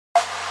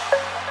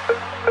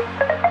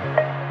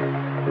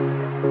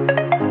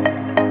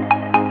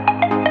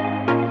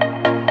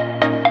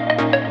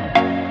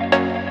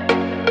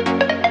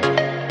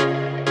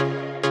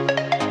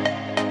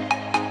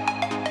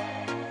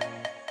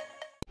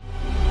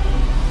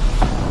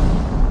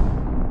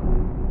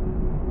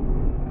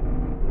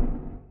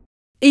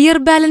Year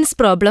balance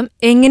problem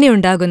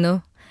എങ്ങനെയുണ്ടാകുന്നു?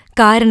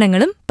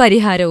 കാരണങ്ങളും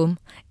പരിഹാരവും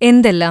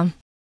എന്തെല്ലാം?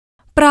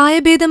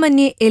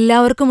 പ്രായഭേദമന്യേ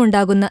എല്ലാവർക്കും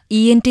ഉണ്ടാകുന്ന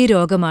ENT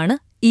രോഗമാണ്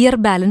ഇയർ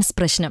ബാലൻസ്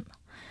പ്രശ്നം.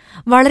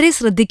 വളരെ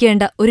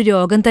ശ്രദ്ധിക്കേണ്ട ഒരു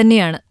രോഗം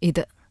തന്നെയാണ്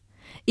ഇത്.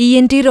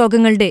 ENT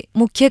രോഗങ്ങളുടെ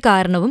മുഖ്യ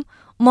കാരണവും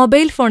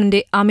മൊബൈൽ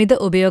ഫോണിന്റെ അമിത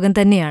ഉപയോഗം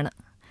തന്നെയാണ്.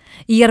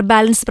 ഇയർ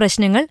ബാലൻസ്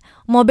പ്രശ്നങ്ങൾ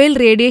മൊബൈൽ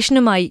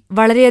റേഡിയേഷനുമായി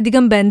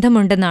വളരെയധികം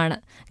ബന്ധമുണ്ടെന്നാണ്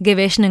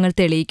ഗവേഷണങ്ങൾ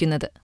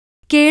തെളിയിക്കുന്നത്.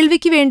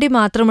 കേൾവിക്ക് വേണ്ടി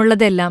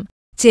മാത്രമുള്ളതെല്ലാം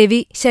ചെവി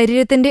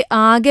ശരീരത്തിന്റെ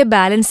ആകെ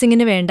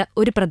ബാലൻസിങ്ങിന് വേണ്ട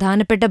ഒരു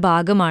പ്രധാനപ്പെട്ട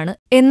ഭാഗമാണ്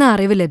എന്ന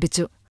അറിവ്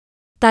ലഭിച്ചു.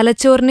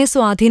 തലച്ചോറിനെ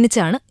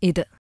സ്വാധീനിച്ചാണ്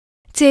ഇത്.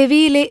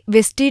 ചെവിയിലെ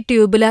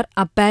വെസ്റ്റിട്യൂബുലാർ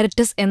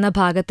അപ്പാരറ്റസ് എന്ന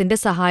ഭാഗത്തിന്റെ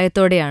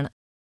സഹായത്തോടെയാണ്.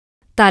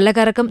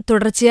 തലകറക്കം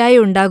തുടർച്ചയായി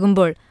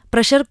ഉണ്ടാകുമ്പോൾ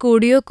പ്രഷർ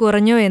കൂടിയോ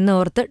കുറഞ്ഞോ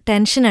എന്നോർത്ത്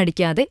ടെൻഷൻ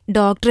അടിക്കാതെ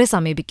ഡോക്ടറെ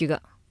സമീപിക്കുക.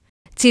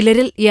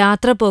 ചിലരിൽ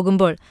യാത്ര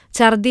പോകുമ്പോൾ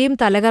ഛർദിയും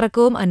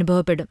തലകറക്കവും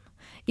അനുഭവപ്പെടും.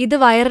 ഇത്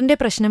വയറിന്റെ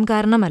പ്രശ്നം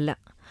കാരണമല്ല.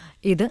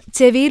 ഇത്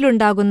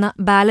ചെവിയിലുണ്ടാകുന്ന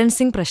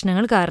ബാലൻസിംഗ്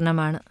പ്രശ്നങ്ങൾ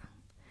കാരണമാണ്.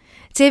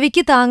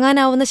 ചെവിക്ക്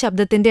താങ്ങാനാവുന്ന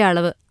ശബ്ദത്തിന്റെ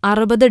അളവ്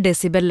 60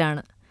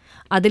 ഡെസിബെല്ലാണ്.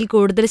 അതിൽ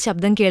കൂടുതൽ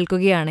ശബ്ദം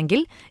കേൾക്കുകയാണെങ്കിൽ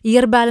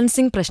ഇയർ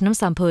ബാലൻസിംഗ് പ്രശ്നം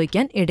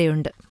സംഭവിക്കാൻ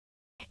ഇടയുണ്ട്.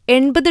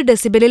 80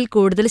 ഡെസിബെലിൽ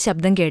കൂടുതൽ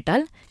ശബ്ദം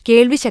കേട്ടാൽ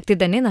കേൾവിശക്തി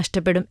തന്നെ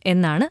നഷ്ടപ്പെടും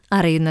എന്നാണ്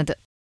അറിയുന്നത്.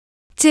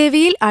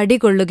 ചെവിയിൽ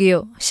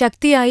അടികൊള്ളുകയോ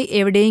ശക്തിയായി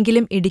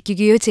എവിടെയെങ്കിലും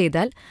ഇടിക്കുകയോ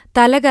ചെയ്താൽ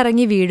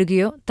തലകറങ്ങി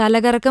വീഴുകയോ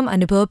തലകറക്കം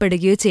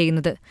അനുഭവപ്പെടുകയോ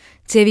ചെയ്യുന്നത്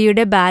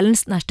ചെവിയുടെ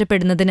ബാലൻസ്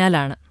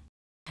നഷ്ടപ്പെടുന്നതിനാലാണ്.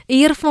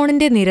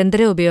 ഇയർഫോണിന്റെ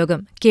നിരന്തര ഉപയോഗം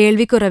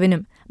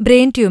കേൾവിക്കുറവിനും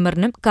ബ്രെയിൻ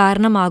ട്യൂമറിനും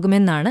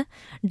കാരണമാകുമെന്നാണ്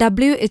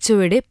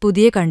WHO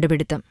പുതിയ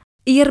കണ്ടുപിടുത്തം.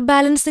 ഇയർ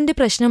ബാലൻസിന്റെ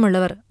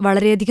പ്രശ്നമുള്ളവർ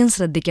വളരെയധികം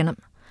ശ്രദ്ധിക്കണം.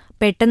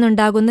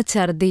 പെട്ടെന്നുണ്ടാകുന്ന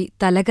ഛർദി,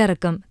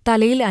 തലകറക്കം,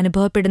 തലയിൽ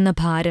അനുഭവപ്പെടുന്ന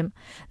ഭാരം,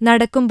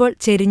 നടക്കുമ്പോൾ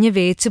ചെരിഞ്ഞ്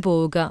വേച്ചു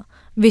പോവുക,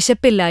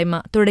 വിശപ്പില്ലായ്മ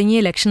തുടങ്ങിയ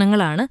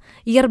ലക്ഷണങ്ങളാണ്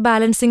ഇയർ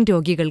ബാലൻസിംഗ്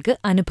രോഗികൾക്ക്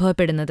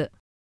അനുഭവപ്പെടുന്നത്.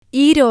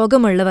 ഈ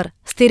രോഗമുള്ളവർ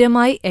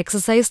സ്ഥിരമായി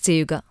എക്സസൈസ്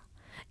ചെയ്യുക.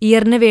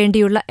 ഇയറിന്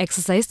വേണ്ടിയുള്ള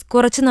എക്സസൈസ്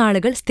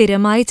കുറച്ചുനാളുകൾ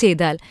സ്ഥിരമായി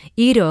ചെയ്താൽ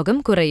ഈ രോഗം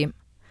കുറയും.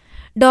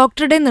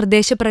 ഡോക്ടറുടെ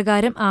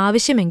നിർദ്ദേശപ്രകാരം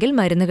ആവശ്യമെങ്കിൽ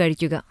മരുന്ന്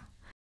കഴിക്കുക.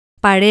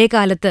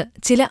 പഴയകാലത്ത്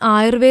ചില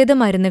ആയുർവേദ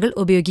മരുന്നുകൾ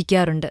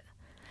ഉപയോഗിക്കാറുണ്ട്.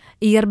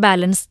 ഇയർ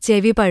ബാലൻസ്,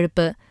 ചെവി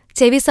പഴുപ്പ്,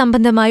 ചെവി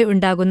സംബന്ധമായി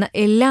ഉണ്ടാകുന്ന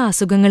എല്ലാ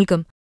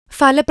അസുഖങ്ങൾക്കും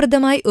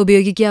ഫലപ്രദമായി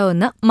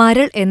ഉപയോഗിക്കാവുന്ന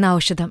മരൾ എന്ന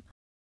ഔഷധം.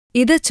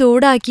 ഇത്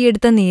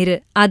ചൂടാക്കിയെടുത്ത നീര്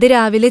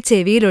അതിരാവിലെ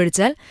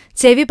ചെവിയിലൊഴിച്ചാൽ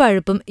ചെവി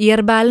പഴുപ്പും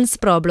ഇയർ ബാലൻസ്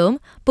പ്രോബ്ലവും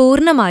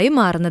പൂർണ്ണമായും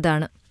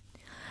മാറുന്നതാണ്.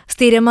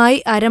 സ്ഥിരമായി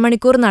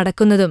അരമണിക്കൂർ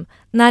നടക്കുന്നതും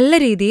നല്ല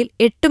രീതിയിൽ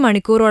 8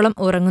 മണിക്കൂറോളം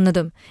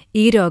ഉറങ്ങുന്നതും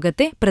ഈ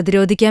രോഗത്തെ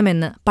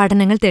പ്രതിരോധിക്കാമെന്ന്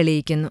പഠനങ്ങൾ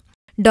തെളിയിക്കുന്നു.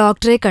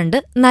 ഡോക്ടറെ കണ്ട്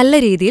നല്ല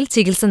രീതിയിൽ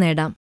ചികിത്സ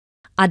നേടാം.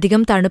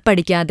 അധികം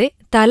തണുപ്പടിക്കാതെ,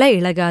 തല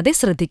ഇളകാതെ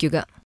ശ്രദ്ധിക്കുക.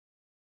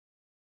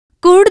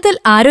 കൂടുതൽ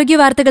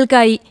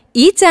ആരോഗ്യവാർത്തകൾക്കായി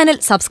ഈ ചാനൽ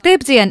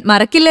സബ്സ്ക്രൈബ് ചെയ്യാൻ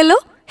മറക്കില്ലല്ലോ.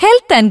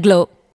 Health and glow.